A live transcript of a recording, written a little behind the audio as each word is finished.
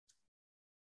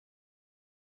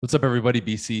What's up, everybody?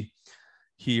 BC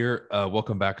here.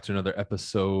 Welcome back to another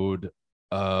episode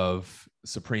of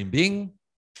Supreme Being.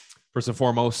 First and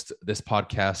foremost, this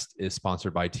podcast is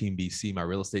sponsored by Team BC, my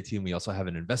real estate team. We also have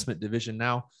an investment division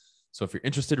now. So if you're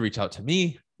interested, reach out to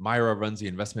me. Myra runs the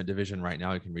investment division right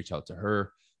now. You can reach out to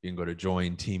her. You can go to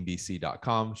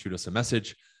jointeambc.com, shoot us a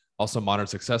message. Also, Modern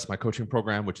Success, my coaching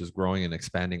program, which is growing and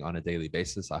expanding on a daily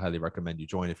basis. I highly recommend you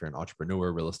join if you're an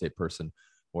entrepreneur, real estate person,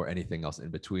 or anything else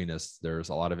in between, as there's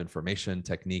a lot of information,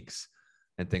 techniques,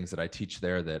 and things that I teach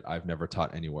there that I've never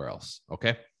taught anywhere else.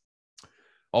 Okay.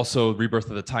 Also, Rebirth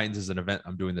of the Titans is an event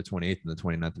I'm doing the 28th and the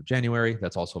 29th of January.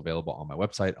 That's also available on my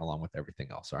website along with everything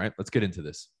else. All right, let's get into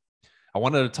this. I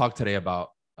wanted to talk today about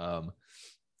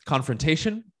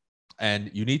confrontation,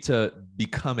 and you need to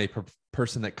become a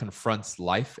person that confronts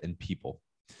life and people.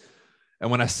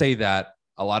 And when I say that,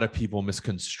 a lot of people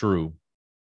misconstrue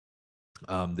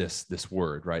this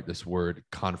word, right? This word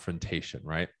confrontation,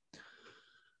 right?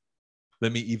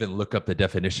 Let me even look up the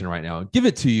definition right now and give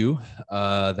it to you.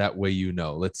 That way, you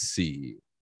know. Let's see.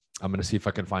 I'm going to see if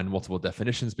I can find multiple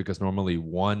definitions because normally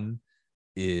one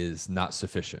is not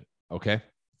sufficient. Okay.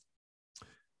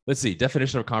 Let's see.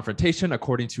 Definition of confrontation,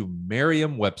 according to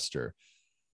Merriam-Webster: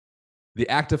 the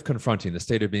act of confronting, the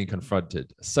state of being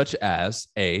confronted, such as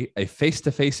a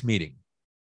face-to-face meeting.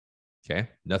 Okay.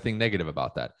 Nothing negative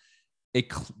about that.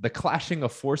 The clashing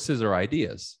of forces or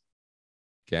ideas.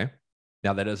 Okay.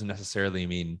 Now, that doesn't necessarily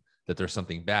mean that there's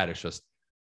something bad. It's just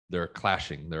they're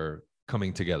clashing. They're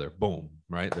coming together. Boom.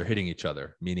 Right. They're hitting each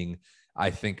other, meaning I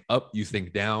think up, you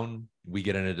think down. We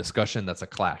get in a discussion. That's a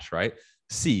clash, right?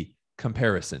 C,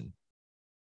 comparison.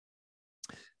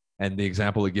 And the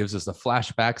example it gives us: the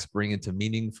flashbacks bring into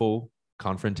meaningful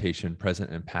confrontation, present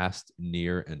and past,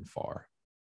 near and far.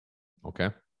 Okay.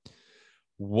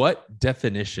 What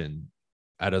definition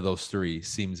out of those three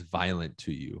seems violent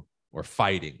to you or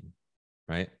fighting,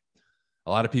 right? A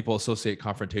lot of people associate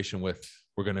confrontation with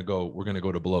we're going to go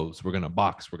to blows. We're going to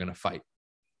box. We're going to fight.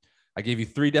 I gave you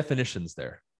three definitions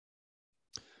there.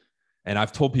 And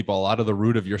I've told people a lot of the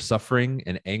root of your suffering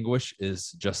and anguish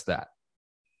is just that.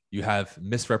 You have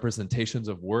misrepresentations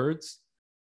of words.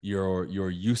 Your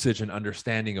usage and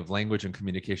understanding of language and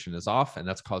communication is off, and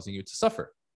that's causing you to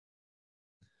suffer.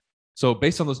 So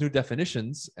based on those new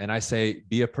definitions, and I say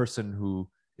be a person who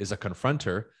is a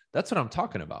confronter, that's what I'm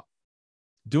talking about.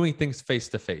 Doing things face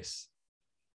to face,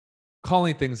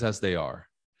 calling things as they are,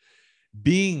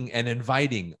 being and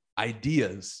inviting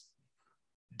ideas,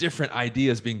 different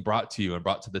ideas being brought to you and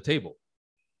brought to the table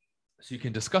so you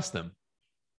can discuss them.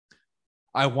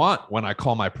 I want, when I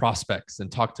call my prospects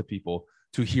and talk to people,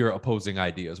 to hear opposing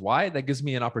ideas. Why? That gives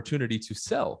me an opportunity to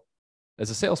sell. As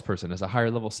a salesperson, as a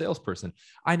higher level salesperson,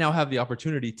 I now have the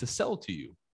opportunity to sell to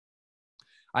you.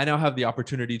 I now have the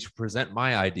opportunity to present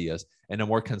my ideas in a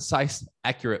more concise,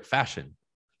 accurate fashion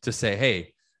to say,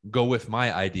 hey, go with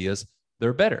my ideas.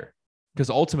 They're better. Because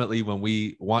ultimately, when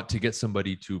we want to get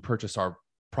somebody to purchase our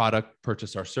product,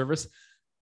 purchase our service,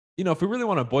 if we really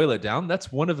want to boil it down,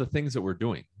 that's one of the things that we're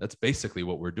doing. That's basically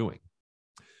what we're doing.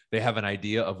 They have an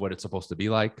idea of what it's supposed to be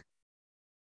like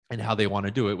and how they want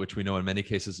to do it, which we know in many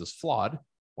cases is flawed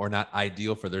or not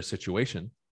ideal for their situation.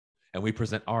 And we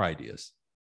present our ideas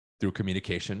through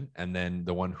communication. And then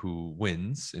the one who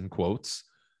wins, in quotes,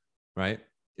 right,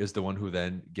 is the one who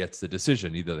then gets the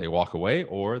decision. Either they walk away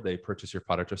or they purchase your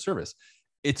product or service.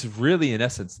 It's really, in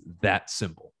essence, that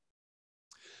simple.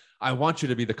 I want you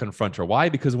to be the confronter. Why?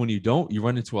 Because when you don't, you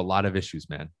run into a lot of issues,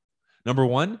 man. Number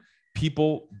one,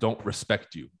 people don't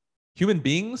respect you. Human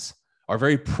beings are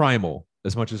very primal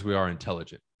as much as we are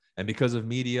intelligent. And because of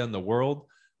media and the world,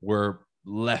 we're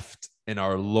left in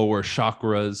our lower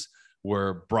chakras.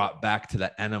 We're brought back to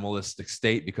that animalistic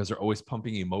state because they're always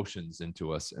pumping emotions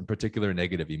into us, in particular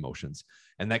negative emotions.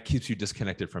 And that keeps you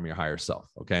disconnected from your higher self,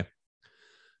 okay?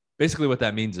 Basically what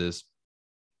that means is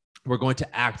we're going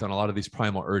to act on a lot of these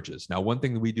primal urges. Now, one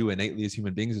thing that we do innately as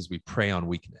human beings is we prey on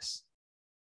weakness.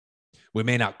 We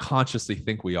may not consciously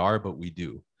think we are, but we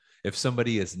do. If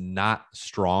somebody is not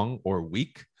strong or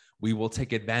weak, we will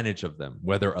take advantage of them,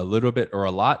 whether a little bit or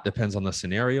a lot, depends on the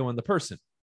scenario and the person.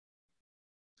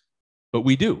 But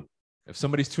we do. If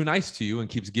somebody's too nice to you and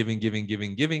keeps giving,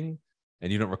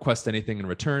 and you don't request anything in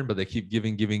return, but they keep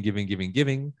giving,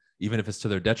 even if it's to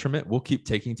their detriment, we'll keep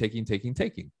taking.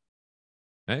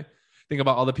 Okay? Think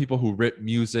about all the people who rip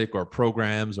music or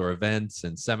programs or events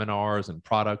and seminars and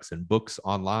products and books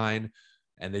online,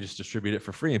 and they just distribute it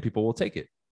for free and people will take it.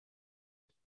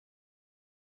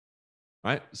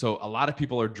 Right? So a lot of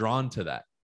people are drawn to that.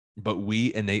 but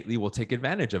we innately will take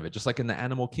advantage of it, just like in the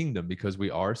animal kingdom, because we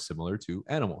are similar to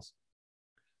animals.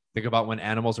 Think about when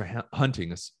animals are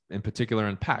hunting, in particular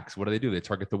in packs. What do? They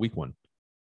target the weak one.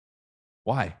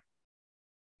 Why?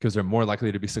 Because they're more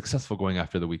likely to be successful going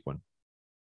after the weak one.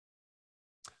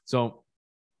 So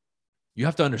you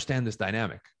have to understand this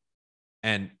dynamic.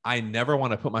 And I never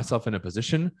want to put myself in a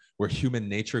position where human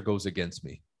nature goes against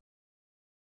me.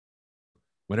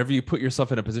 Whenever you put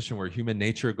yourself in a position where human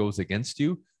nature goes against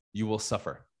you, you will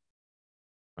suffer,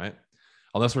 right?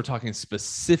 Unless we're talking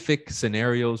specific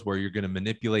scenarios where you're going to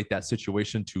manipulate that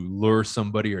situation to lure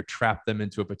somebody or trap them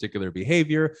into a particular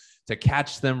behavior to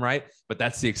catch them, right? But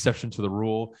that's the exception to the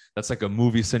rule. That's like a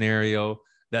movie scenario.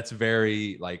 That's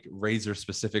very like razor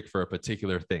specific for a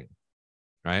particular thing,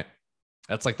 right?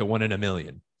 That's like the 1 in a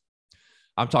million.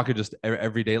 I'm talking just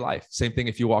everyday life. Same thing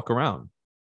if you walk around.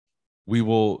 We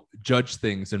will judge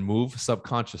things and move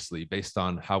subconsciously based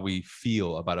on how we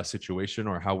feel about a situation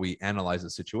or how we analyze a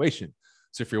situation.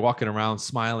 So if you're walking around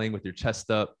smiling with your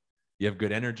chest up, you have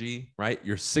good energy, right?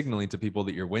 You're signaling to people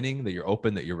that you're winning, that you're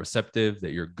open, that you're receptive,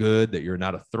 that you're good, that you're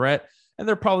not a threat, and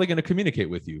they're probably going to communicate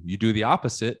with you. You do the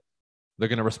opposite, they're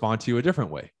going to respond to you a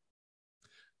different way.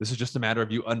 This is just a matter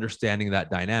of you understanding that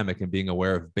dynamic and being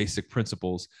aware of basic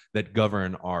principles that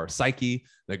govern our psyche,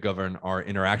 that govern our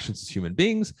interactions as human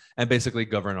beings, and basically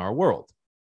govern our world.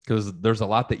 Because there's a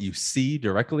lot that you see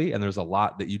directly and there's a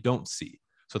lot that you don't see.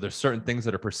 So there's certain things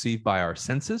that are perceived by our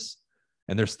senses,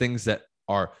 and there's things that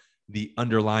are the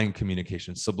underlying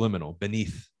communication, subliminal,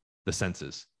 beneath the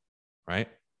senses, right?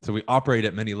 So we operate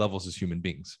at many levels as human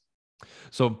beings.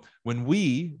 So when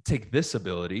we take this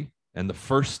ability, and the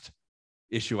first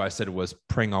issue I said was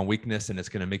preying on weakness, and it's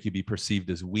going to make you be perceived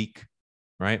as weak,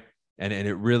 right? And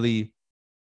it really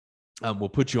will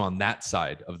put you on that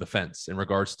side of the fence in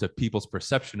regards to people's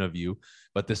perception of you.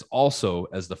 But this also,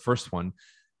 as the first one,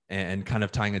 and kind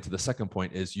of tying into the second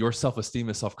point, is your self-esteem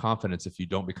and self-confidence, if you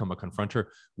don't become a confronter,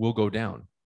 will go down.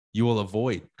 You will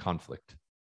avoid conflict,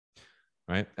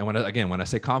 right? And when I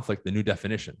say conflict, the new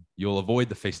definition, you'll avoid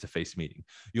the face-to-face meeting.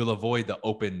 You'll avoid the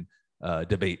open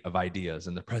debate of ideas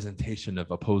and the presentation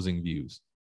of opposing views.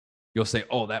 You'll say,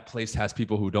 oh, that place has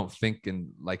people who don't think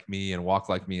and like me and walk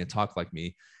like me and talk like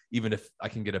me. Even if I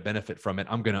can get a benefit from it,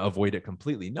 I'm going to avoid it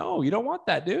completely. No, you don't want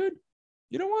that, dude.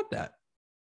 You don't want that.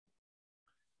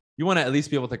 You want to at least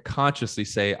be able to consciously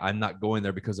say, I'm not going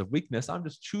there because of weakness. I'm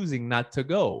just choosing not to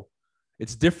go.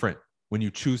 It's different when you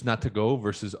choose not to go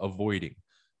versus avoiding.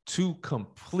 Two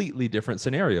completely different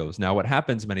scenarios. Now, what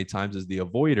happens many times is the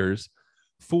avoiders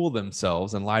fool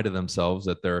themselves and lie to themselves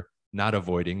that they're not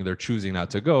avoiding, they're choosing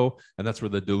not to go. And that's where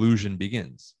the delusion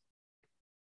begins.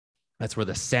 That's where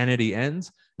the sanity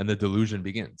ends and the delusion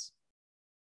begins.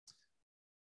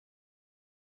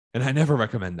 And I never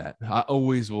recommend that. I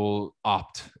always will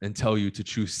opt and tell you to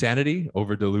choose sanity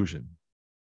over delusion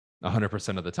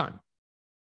 100% of the time.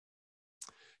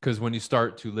 Because when you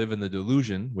start to live in the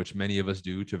delusion, which many of us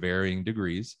do to varying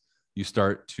degrees, you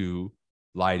start to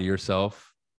lie to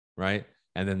yourself, right?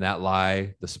 And then that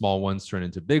lie, the small ones turn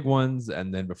into big ones.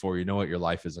 And then before you know it, your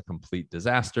life is a complete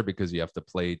disaster because you have to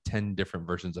play 10 different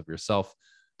versions of yourself,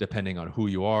 depending on who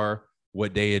you are,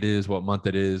 what day it is, what month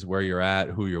it is, where you're at,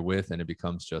 who you're with. And it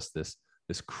becomes just this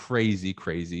crazy,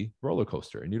 crazy roller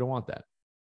coaster. And you don't want that.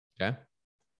 Okay.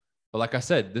 But like I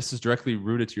said, this is directly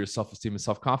rooted to your self-esteem and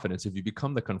self-confidence. If you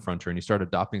become the confronter and you start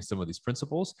adopting some of these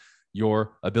principles,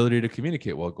 your ability to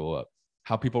communicate will go up.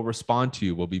 How people respond to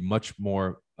you will be much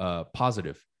more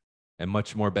positive and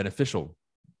much more beneficial,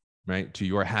 right? To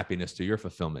your happiness, to your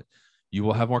fulfillment. You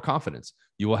will have more confidence.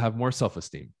 You will have more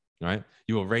self-esteem, right?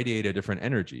 You will radiate a different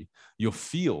energy. You'll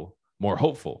feel more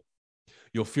hopeful.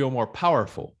 You'll feel more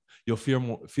powerful. You'll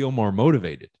feel more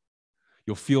motivated.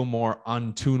 You'll feel more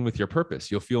on tune with your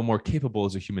purpose. You'll feel more capable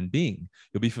as a human being.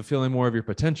 You'll be fulfilling more of your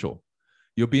potential.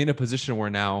 You'll be in a position where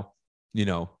now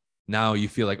you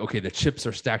feel like, okay, the chips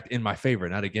are stacked in my favor,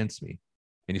 not against me.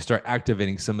 And you start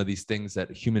activating some of these things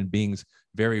that human beings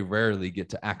very rarely get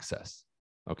to access.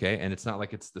 Okay. And it's not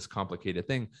like it's this complicated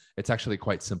thing. It's actually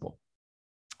quite simple.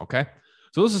 Okay.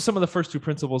 So those are some of the first two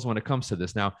principles when it comes to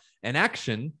this. Now, an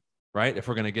action, right? If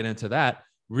we're going to get into that,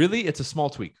 really, it's a small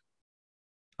tweak.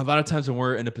 A lot of times when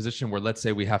we're in a position where, let's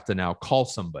say we have to now call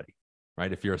somebody,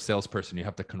 right? If you're a salesperson, you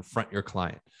have to confront your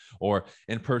client, or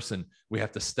in person, we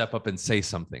have to step up and say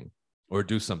something or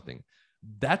do something.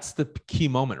 That's the key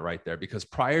moment right there, because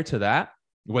prior to that,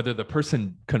 whether the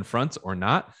person confronts or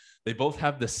not, they both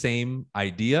have the same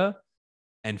idea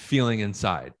and feeling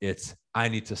inside. It's, I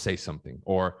need to say something,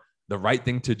 or the right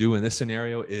thing to do in this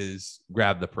scenario is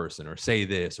grab the person or say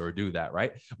this or do that,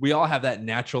 right? We all have that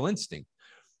natural instinct.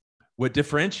 What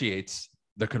differentiates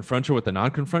the confronter with the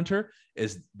non-confronter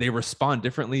is they respond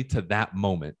differently to that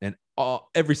moment. And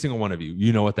every single one of you,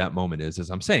 you know what that moment is as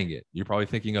I'm saying it. You're probably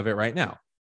thinking of it right now.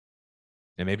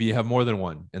 And maybe you have more than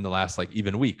one in the last like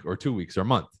even week or 2 weeks or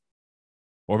month.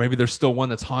 Or maybe there's still one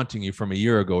that's haunting you from a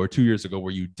year ago or 2 years ago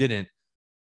where you didn't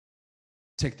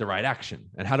take the right action.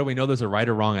 And how do we know there's a right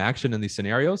or wrong action in these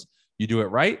scenarios? You do it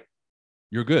right,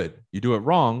 you're good. You do it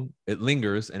wrong, it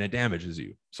lingers and it damages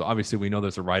you. So obviously we know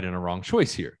there's a right and a wrong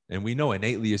choice here. And we know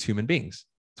innately as human beings,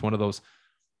 it's one of those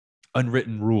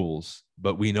unwritten rules,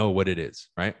 but we know what it is,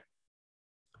 right?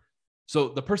 So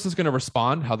the person's going to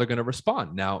respond how they're going to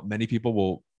respond. Now, many people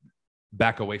will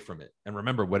back away from it. And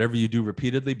remember, whatever you do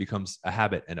repeatedly becomes a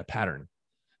habit and a pattern.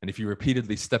 And if you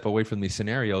repeatedly step away from these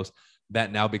scenarios,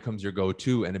 that now becomes your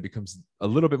go-to, and it becomes a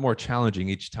little bit more challenging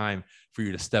each time for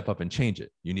you to step up and change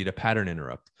it. You need a pattern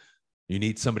interrupt. You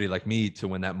need somebody like me to,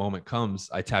 when that moment comes,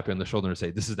 I tap you on the shoulder and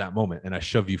say, this is that moment. And I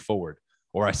shove you forward,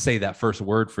 or I say that first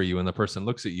word for you and the person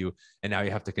looks at you and now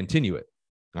you have to continue it.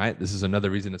 Right? This is another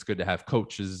reason it's good to have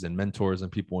coaches and mentors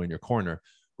and people in your corner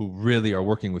who really are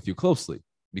working with you closely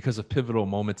because of pivotal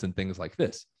moments and things like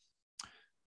this.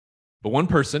 But one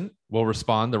person will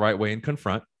respond the right way and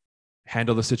confront,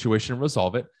 handle the situation and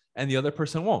resolve it, and the other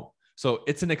person won't. So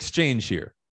it's an exchange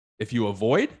here. If you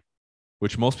avoid,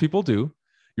 which most people do,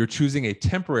 you're choosing a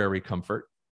temporary comfort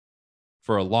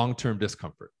for a long-term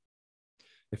discomfort.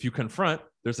 If you confront,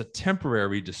 there's a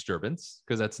temporary disturbance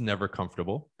because that's never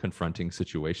comfortable, confronting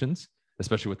situations,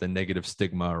 especially with the negative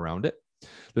stigma around it.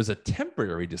 There's a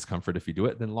temporary discomfort if you do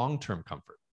it, then long-term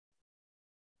comfort.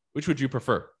 Which would you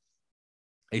prefer?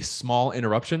 A small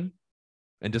interruption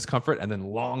and discomfort and then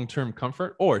long-term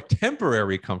comfort, or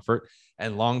temporary comfort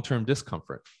and long-term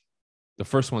discomfort? The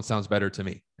first one sounds better to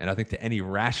me. And I think to any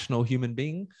rational human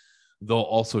being, they'll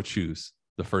also choose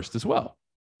the first as well.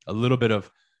 A little bit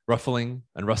of ruffling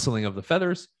and rustling of the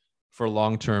feathers for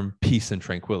long-term peace and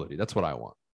tranquility. That's what I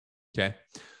want. Okay.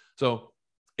 So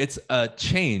it's a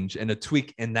change and a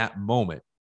tweak in that moment,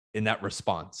 in that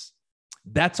response.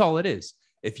 That's all it is.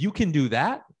 If you can do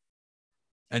that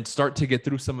and start to get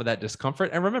through some of that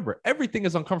discomfort, and remember, everything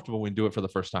is uncomfortable when you do it for the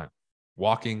first time.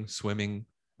 Walking, swimming,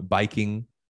 biking,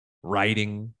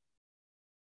 riding,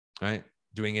 right?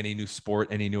 Doing any new sport,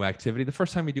 any new activity. The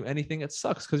first time you do anything, it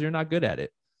sucks because you're not good at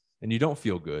it and you don't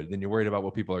feel good. Then you're worried about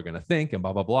what people are going to think and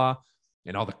blah, blah, blah,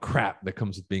 and all the crap that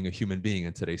comes with being a human being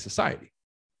in today's society,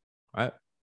 right?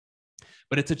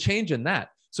 But it's a change in that.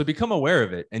 So become aware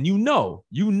of it. And you know,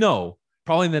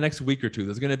 probably in the next week or two,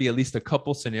 there's going to be at least a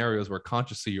couple scenarios where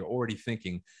consciously you're already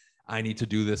thinking, I need to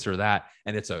do this or that.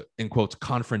 And it's a, in quotes,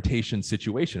 confrontation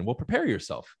situation. Well, prepare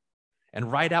yourself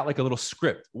and write out like a little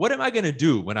script. What am I going to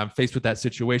do when I'm faced with that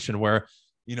situation where,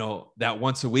 you know, that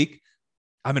once a week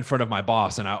I'm in front of my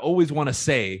boss and I always want to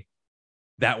say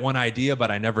that one idea,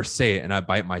 but I never say it and I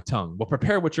bite my tongue? Well,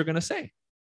 prepare what you're going to say.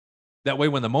 That way,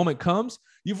 when the moment comes,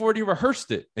 you've already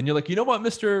rehearsed it. And you're like, you know what,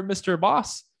 Mr.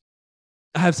 Boss,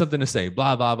 I have something to say,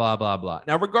 blah, blah, blah, blah, blah.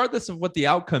 Now, regardless of what the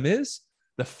outcome is,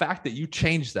 the fact that you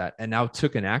changed that and now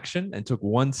took an action and took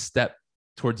one step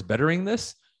towards bettering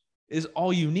this is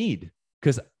all you need,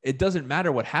 because it doesn't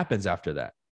matter what happens after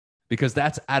that, because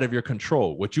that's out of your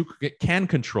control. What you can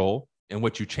control and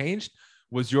what you changed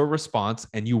was your response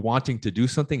and you wanting to do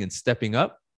something and stepping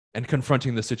up and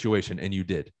confronting the situation, and you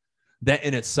did. That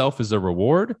in itself is a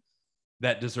reward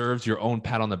that deserves your own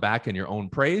pat on the back and your own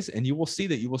praise. And you will see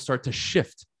that you will start to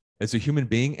shift as a human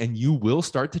being and you will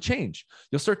start to change.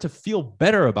 You'll start to feel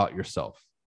better about yourself.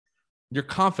 Your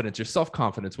confidence, your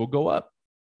self-confidence will go up.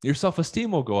 Your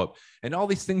self-esteem will go up. And all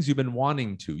these things you've been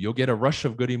wanting to, you'll get a rush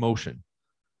of good emotion.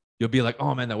 You'll be like,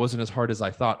 oh man, that wasn't as hard as I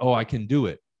thought. Oh, I can do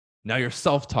it. Now your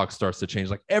self-talk starts to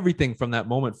change. Like everything from that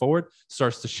moment forward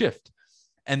starts to shift.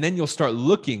 And then you'll start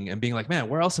looking and being like, man,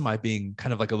 where else am I being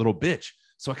kind of like a little bitch?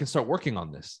 So I can start working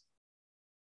on this.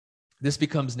 This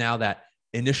becomes now that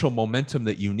initial momentum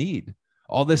that you need.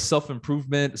 All this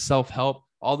self-improvement, self-help,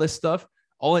 all this stuff,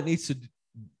 all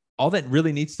that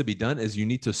really needs to be done is you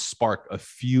need to spark a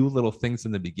few little things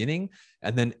in the beginning.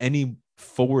 And then any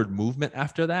forward movement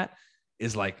after that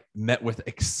is like met with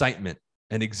excitement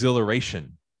and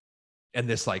exhilaration and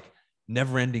this like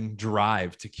never-ending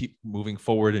drive to keep moving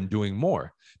forward and doing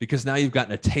more, because now you've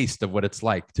gotten a taste of what it's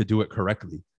like to do it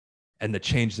correctly, and the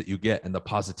change that you get and the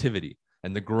positivity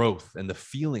and the growth and the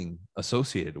feeling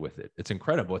associated with it. It's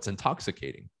incredible. It's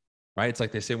intoxicating, right? It's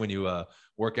like they say when you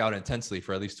work out intensely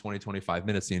for at least 20, 25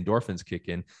 minutes, the endorphins kick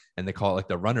in and they call it like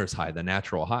the runner's high, the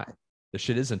natural high. The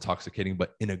shit is intoxicating,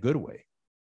 but in a good way.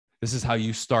 This is how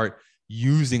you start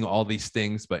using all these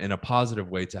things, but in a positive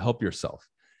way to help yourself.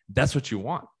 That's what you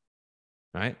want,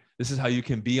 right? This is how you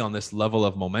can be on this level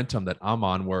of momentum that I'm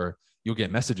on, where you'll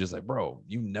get messages like, bro,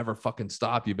 you never fucking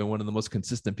stop. You've been one of the most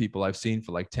consistent people I've seen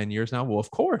for like 10 years now. Well, of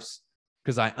course,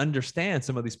 because I understand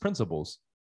some of these principles.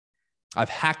 I've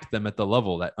hacked them at the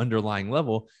level, that underlying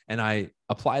level, and I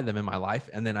apply them in my life.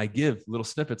 And then I give little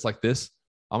snippets like this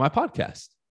on my podcast.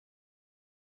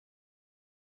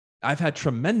 I've had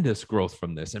tremendous growth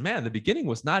from this. And man, the beginning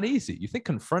was not easy. You think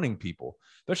confronting people,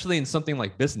 especially in something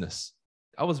like business.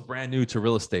 I was brand new to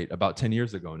real estate about 10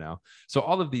 years ago now. So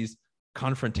all of these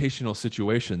confrontational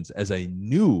situations as a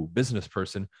new business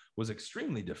person was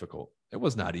extremely difficult. It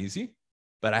was not easy,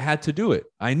 but I had to do it.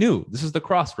 I knew this is the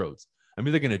crossroads. I'm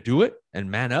either going to do it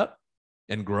and man up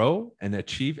and grow and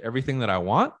achieve everything that I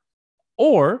want,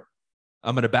 or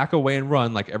I'm going to back away and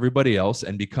run like everybody else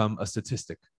and become a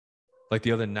statistic, like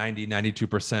the other 90,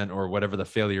 92% or whatever the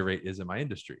failure rate is in my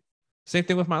industry. Same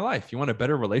thing with my life. You want a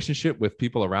better relationship with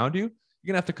people around you,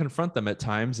 you're going to have to confront them at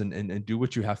times and do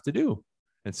what you have to do.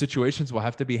 And situations will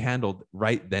have to be handled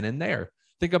right then and there.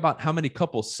 Think about how many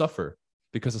couples suffer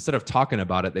because instead of talking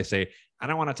about it, they say, I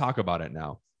don't want to talk about it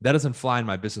now. That doesn't fly in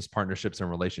my business partnerships and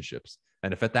relationships.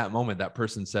 And if at that moment that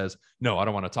person says, no, I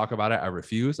don't want to talk about it, I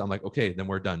refuse, I'm like, okay, then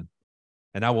we're done.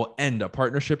 And I will end a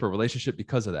partnership or relationship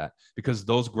because of that, because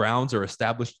those grounds are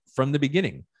established from the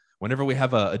beginning. Whenever we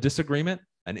have a disagreement,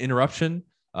 an interruption,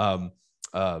 an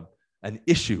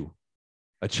issue,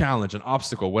 a challenge, an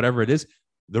obstacle, whatever it is,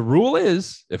 the rule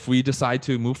is if we decide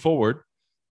to move forward,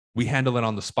 we handle it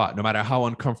on the spot, no matter how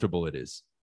uncomfortable it is.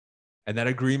 And that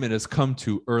agreement is come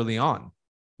to early on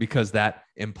because that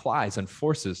implies and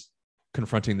forces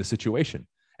confronting the situation.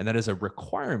 And that is a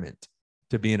requirement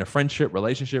to be in a friendship,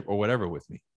 relationship, or whatever with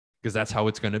me, because that's how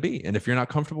it's going to be. And if you're not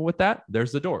comfortable with that,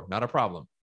 there's the door. Not a problem.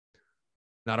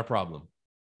 Not a problem.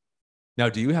 Now,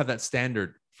 do you have that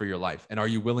standard for your life? And are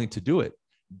you willing to do it?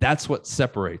 That's what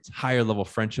separates higher level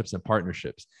friendships and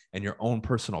partnerships and your own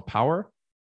personal power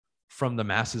from the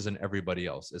masses and everybody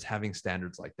else, is having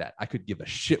standards like that. I could give a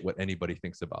shit what anybody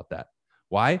thinks about that.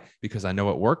 Why? Because I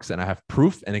know it works and I have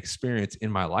proof and experience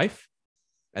in my life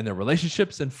and the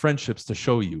relationships and friendships to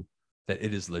show you that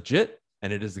it is legit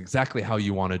and it is exactly how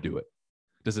you want to do it.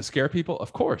 Does it scare people?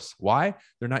 Of course. Why?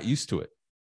 They're not used to it.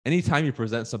 Anytime you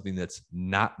present something that's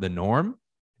not the norm,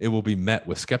 it will be met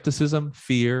with skepticism,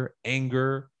 fear,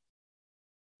 anger,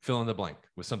 fill in the blank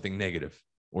with something negative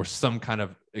or some kind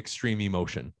of extreme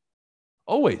emotion.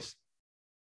 Always.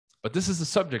 But this is a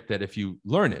subject that if you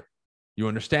learn it, you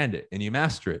understand it, and you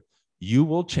master it, you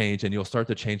will change and you'll start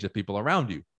to change the people around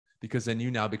you, because then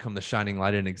you now become the shining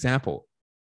light and example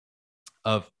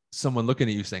of someone looking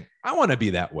at you saying, I want to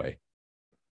be that way.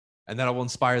 And that will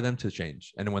inspire them to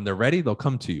change. And when they're ready, they'll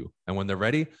come to you. And when they're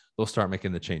ready, they'll start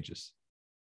making the changes.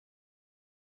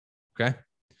 Okay.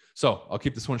 So I'll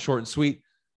keep this one short and sweet.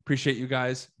 Appreciate you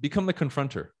guys. Become the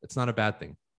confronter. It's not a bad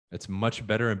thing. It's much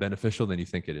better and beneficial than you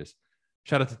think it is.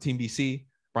 Shout out to Team BC,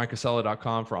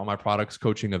 BrianCasella.com for all my products,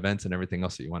 coaching, events, and everything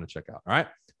else that you want to check out. All right.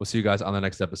 We'll see you guys on the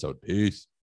next episode. Peace.